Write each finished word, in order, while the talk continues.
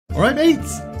Alright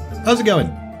mates, how's it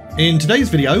going? In today's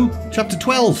video, chapter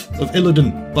 12 of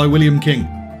Illidan by William King.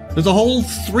 There's a whole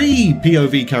 3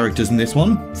 POV characters in this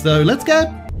one, so let's go!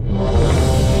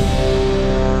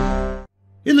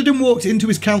 Illidan walked into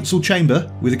his council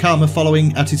chamber, with Akama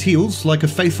following at his heels like a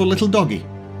faithful little doggy.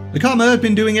 Akama had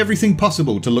been doing everything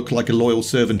possible to look like a loyal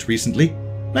servant recently,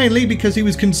 mainly because he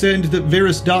was concerned that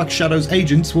Virus Dark Shadow's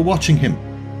agents were watching him.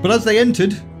 But as they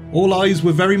entered, all eyes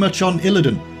were very much on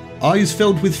Illidan, eyes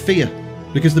filled with fear,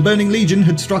 because the Burning Legion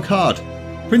had struck hard.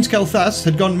 Prince Kel'Thas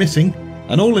had gone missing,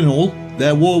 and all in all,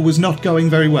 their war was not going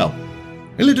very well.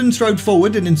 Illidan strode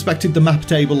forward and inspected the map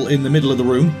table in the middle of the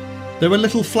room. There were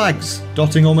little flags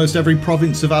dotting almost every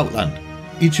province of Outland.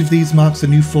 Each of these marks a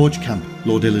new forge camp,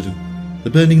 Lord Illidan. The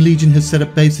Burning Legion has set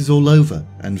up bases all over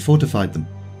and fortified them,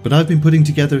 but I've been putting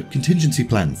together contingency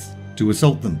plans to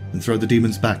assault them and throw the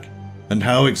demons back. And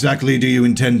how exactly do you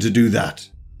intend to do that?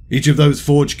 Each of those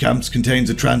forge camps contains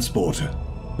a transporter.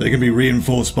 They can be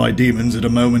reinforced by demons at a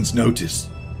moment's notice.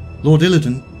 Lord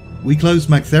Illidan, we closed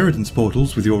Magtheridon's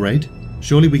portals with your aid.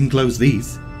 Surely we can close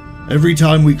these. Every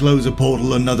time we close a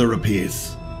portal, another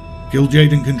appears.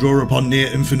 Kil'jaeden can draw upon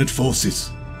near infinite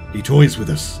forces. He toys with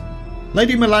us.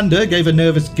 Lady Melinda gave a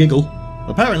nervous giggle.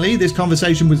 Apparently, this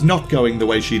conversation was not going the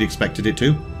way she'd expected it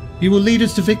to. You will lead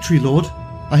us to victory, Lord.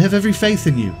 I have every faith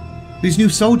in you. These new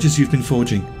soldiers you've been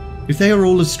forging, if they are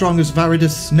all as strong as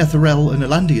Varidus, Netherel and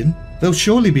Elandian, they'll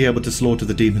surely be able to slaughter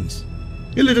the demons.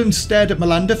 Illidan stared at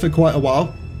Melinda for quite a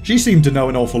while. She seemed to know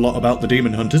an awful lot about the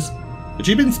demon hunters. Had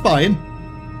she been spying?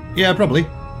 Yeah, probably.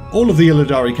 All of the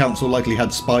Illidari Council likely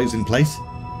had spies in place.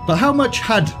 But how much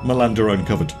had Melinda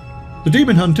uncovered? The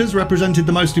demon hunters represented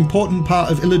the most important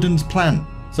part of Illidan's plan,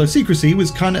 so secrecy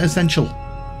was kinda essential.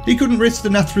 He couldn't risk the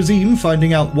Nathrazim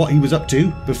finding out what he was up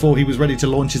to before he was ready to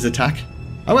launch his attack.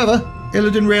 However,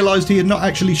 Illidan realised he had not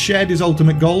actually shared his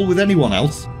ultimate goal with anyone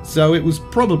else, so it was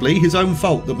probably his own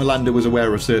fault that Melinda was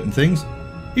aware of certain things.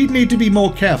 He'd need to be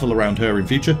more careful around her in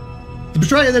future. The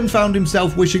betrayer then found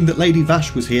himself wishing that Lady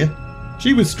Vash was here.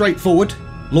 She was straightforward,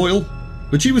 loyal,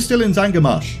 but she was still in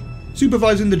Zangarmarsh,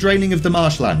 supervising the draining of the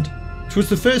marshland. It was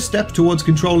the first step towards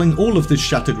controlling all of this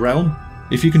shattered realm.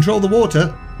 If you control the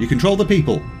water, you control the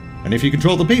people, and if you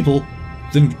control the people,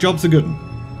 then job's a good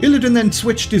one. Illidan then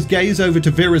switched his gaze over to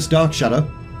Virus Dark Shadow.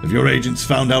 Have your agents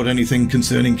found out anything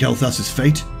concerning Kel'Thas's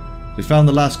fate? They found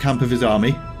the last camp of his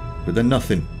army, but then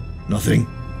nothing. Nothing?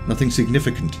 Nothing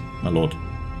significant, my lord.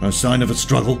 No sign of a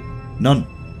struggle? None.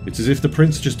 It's as if the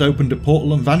prince just opened a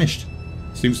portal and vanished.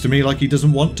 Seems to me like he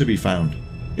doesn't want to be found.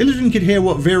 Illidan could hear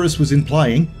what Virus was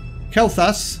implying.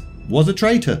 Kel'Thas was a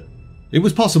traitor. It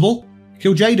was possible.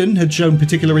 Kil'jaeden had shown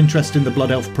particular interest in the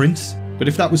Blood Elf Prince, but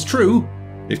if that was true,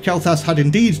 if Kel'Thas had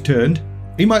indeed turned,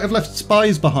 he might have left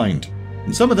spies behind,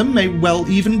 and some of them may well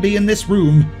even be in this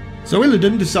room. So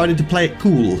Illidan decided to play it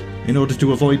cool, in order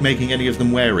to avoid making any of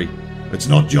them wary. Let's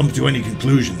not jump to any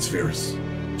conclusions, Virus.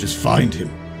 Just find him.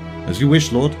 As you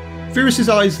wish, Lord. Virus's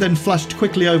eyes then flashed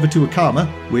quickly over to Akama,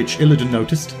 which Illidan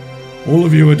noticed. All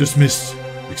of you are dismissed,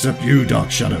 except you, Dark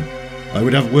Shadow. I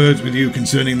would have words with you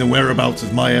concerning the whereabouts of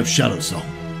Maiev Shadow Song.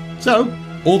 So,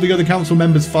 all the other council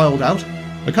members filed out.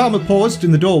 Akama paused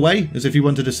in the doorway, as if he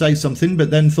wanted to say something, but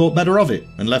then thought better of it,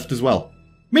 and left as well.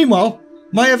 Meanwhile,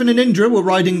 Maiev and Indra were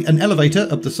riding an elevator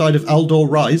up the side of Aldor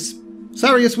Rise.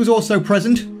 Sarius was also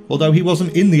present, although he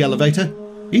wasn't in the elevator.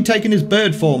 He'd taken his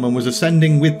bird form and was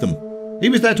ascending with them. He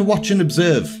was there to watch and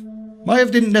observe.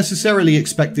 Maiev didn't necessarily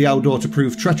expect the Aldor to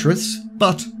prove treacherous,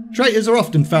 but traitors are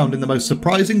often found in the most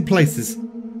surprising places.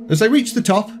 As they reached the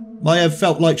top, Maiev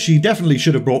felt like she definitely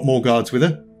should have brought more guards with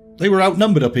her. They were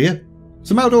outnumbered up here.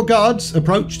 Some Aldor guards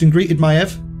approached and greeted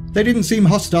Maiev. They didn't seem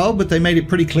hostile, but they made it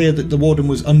pretty clear that the warden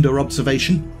was under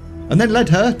observation, and then led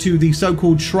her to the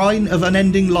so-called Shrine of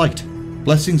Unending Light.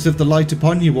 Blessings of the light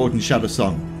upon you, Warden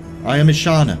Shadowsong. I am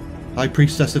Ishanah, High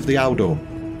Priestess of the Aldor.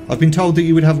 I've been told that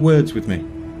you would have words with me.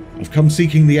 I've come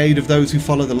seeking the aid of those who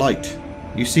follow the light.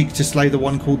 You seek to slay the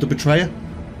one called the Betrayer?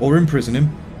 Or imprison him?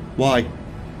 Why?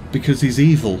 Because he's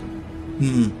evil.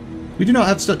 We do not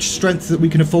have such strength that we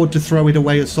can afford to throw it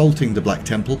away assaulting the Black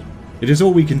Temple. It is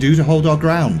all we can do to hold our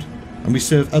ground, and we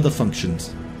serve other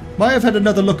functions. Maiev had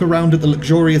another look around at the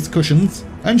luxurious cushions,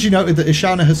 and she noted that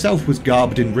Ishanah herself was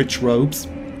garbed in rich robes.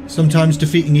 Sometimes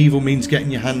defeating evil means getting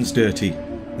your hands dirty,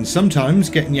 and sometimes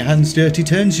getting your hands dirty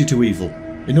turns you to evil.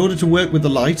 In order to work with the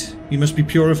light, you must be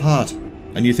pure of heart.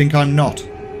 And you think I'm not.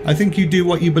 I think you do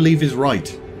what you believe is right.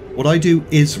 What I do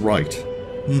is right.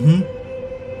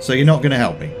 So you're not going to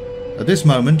help me. At this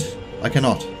moment, I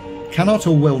cannot. Cannot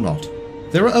or will not.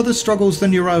 There are other struggles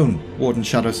than your own, Warden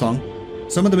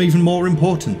Shadowsong. Some of them even more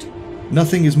important.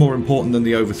 Nothing is more important than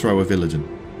the overthrow of Illidan.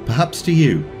 Perhaps to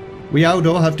you, We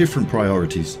Aldor have different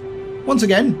priorities. Once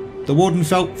again, the Warden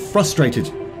felt frustrated.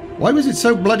 Why was it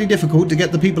so bloody difficult to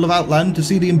get the people of Outland to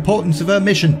see the importance of her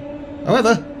mission?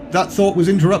 However, that thought was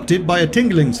interrupted by a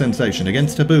tingling sensation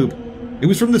against her boob. It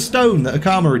was from the stone that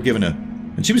Akama had given her,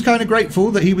 and she was kind of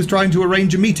grateful that he was trying to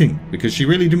arrange a meeting, because she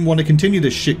really didn't want to continue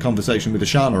this shit conversation with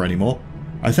Ishanah anymore.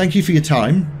 I thank you for your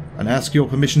time, and ask your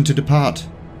permission to depart.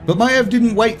 But Maiev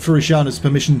didn't wait for Ishanah's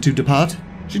permission to depart.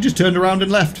 She just turned around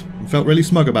and left, and felt really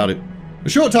smug about it. A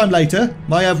short time later,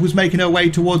 Maiev was making her way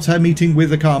towards her meeting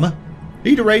with Akama.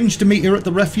 He'd arranged to meet her at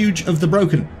the Refuge of the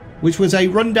Broken, which was a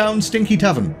run-down, stinky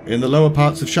tavern in the lower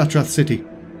parts of Shattrath City.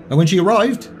 And when she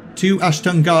arrived, 2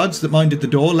 Ashtung guards that minded the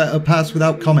door let her pass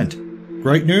without comment.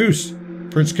 Great news!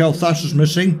 Prince Kel'Thas is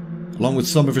missing, along with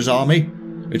some of his army.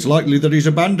 It's likely that he's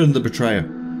abandoned the betrayer.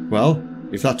 Well,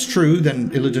 if that's true, then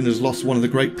Illidan has lost one of the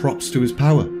great props to his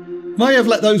power. Maiev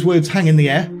let those words hang in the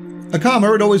air.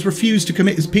 Akama had always refused to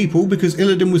commit his people because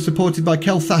Illidan was supported by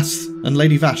Kel'Thas and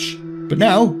Lady Vash. But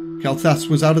now, Kel'Thas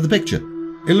was out of the picture.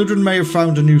 Illidan may have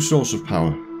found a new source of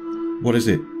power. What is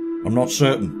it? I'm not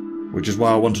certain, which is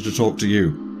why I wanted to talk to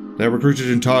you. They're recruited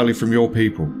entirely from your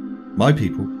people. My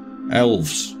people?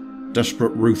 Elves.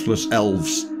 Desperate, ruthless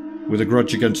elves, with a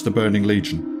grudge against the Burning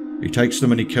Legion. He takes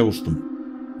them and he kills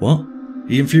them. What?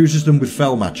 He infuses them with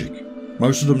fel magic.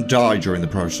 Most of them die during the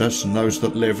process, and those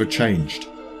that live are changed.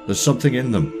 There's something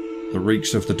in them that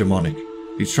reeks of the demonic.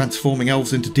 He's transforming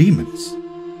elves into demons.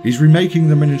 He's remaking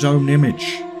them in his own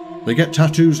image. They get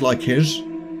tattoos like his.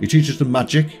 He teaches them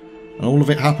magic, and all of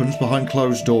it happens behind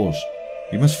closed doors.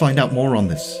 You must find out more on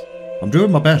this. I'm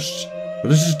doing my best, but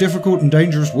this is difficult and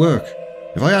dangerous work.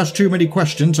 If I ask too many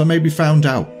questions, I may be found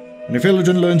out. And if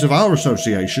Illidan learns of our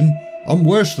association, I'm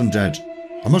worse than dead.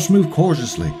 I must move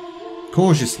cautiously.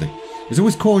 Cautiously. It's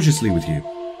always cautiously with you.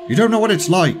 You don't know what it's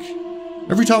like.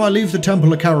 Every time I leave the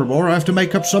Temple of Karabor, I have to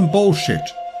make up some bullshit.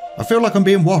 I feel like I'm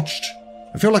being watched.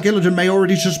 I feel like Illidan may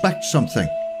already suspect something.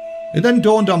 It then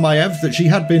dawned on Maiev that she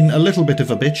had been a little bit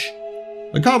of a bitch.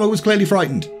 Akama was clearly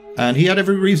frightened, and he had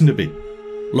every reason to be.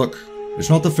 Look, it's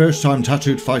not the first time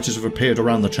tattooed fighters have appeared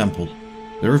around the temple.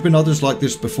 There have been others like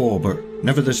this before, but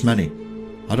never this many.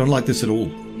 I don't like this at all.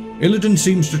 Illidan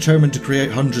seems determined to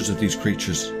create hundreds of these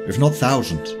creatures, if not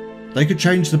thousands. They could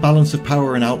change the balance of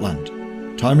power in Outland.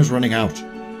 Time is running out.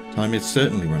 Time is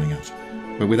certainly running out.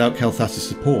 But without Kel'Thas'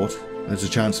 support, there's a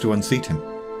chance to unseat him.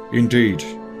 Indeed.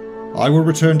 I will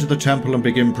return to the temple and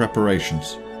begin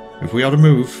preparations. If we are to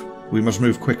move, we must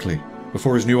move quickly,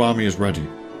 before his new army is ready.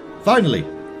 Finally,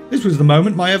 this was the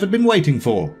moment Maiev had been waiting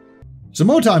for. Some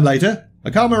more time later,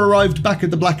 Akama arrived back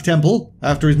at the Black Temple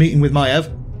after his meeting with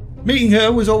Maiev. Meeting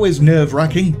her was always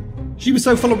nerve-wracking. She was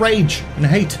so full of rage and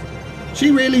hate. She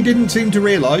really didn't seem to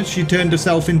realise she turned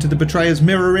herself into the betrayer's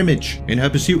mirror image in her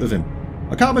pursuit of him.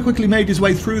 Akama quickly made his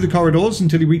way through the corridors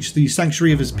until he reached the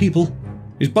sanctuary of his people.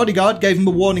 His bodyguard gave him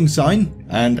a warning sign,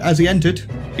 and as he entered,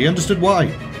 he understood why.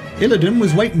 Illidan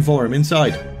was waiting for him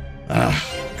inside.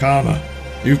 Akama,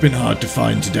 you've been hard to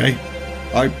find today.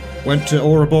 I went to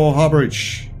Orabor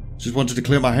Harborage. Just wanted to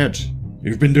clear my head.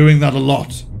 You've been doing that a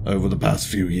lot over the past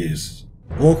few years.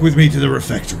 Walk with me to the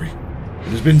refectory. It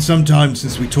has been some time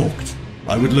since we talked.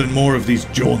 I would learn more of these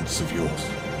jaunts of yours.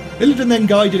 Illidan then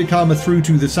guided Akama through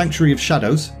to the Sanctuary of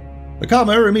Shadows.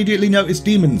 Akama immediately noticed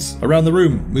demons around the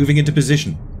room moving into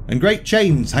position, and great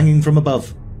chains hanging from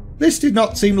above. This did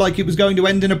not seem like it was going to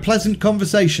end in a pleasant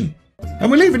conversation.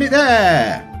 And we're leaving it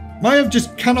there! Maiev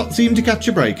just cannot seem to catch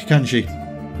a break, can she?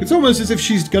 It's almost as if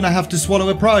she's going to have to swallow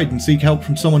her pride and seek help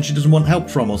from someone she doesn't want help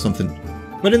from or something.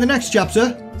 But in the next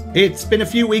chapter, it's been a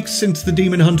few weeks since the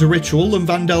Demon Hunter ritual, and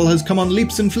Vandal has come on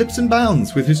leaps and flips and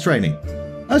bounds with his training.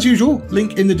 As usual,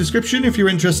 link in the description if you're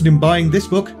interested in buying this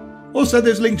book. Also,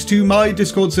 there's links to my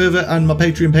Discord server and my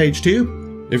Patreon page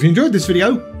too. If you enjoyed this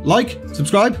video, like,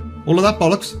 subscribe, all of that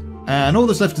bollocks. And all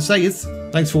that's left to say is,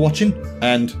 thanks for watching,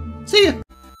 and see ya!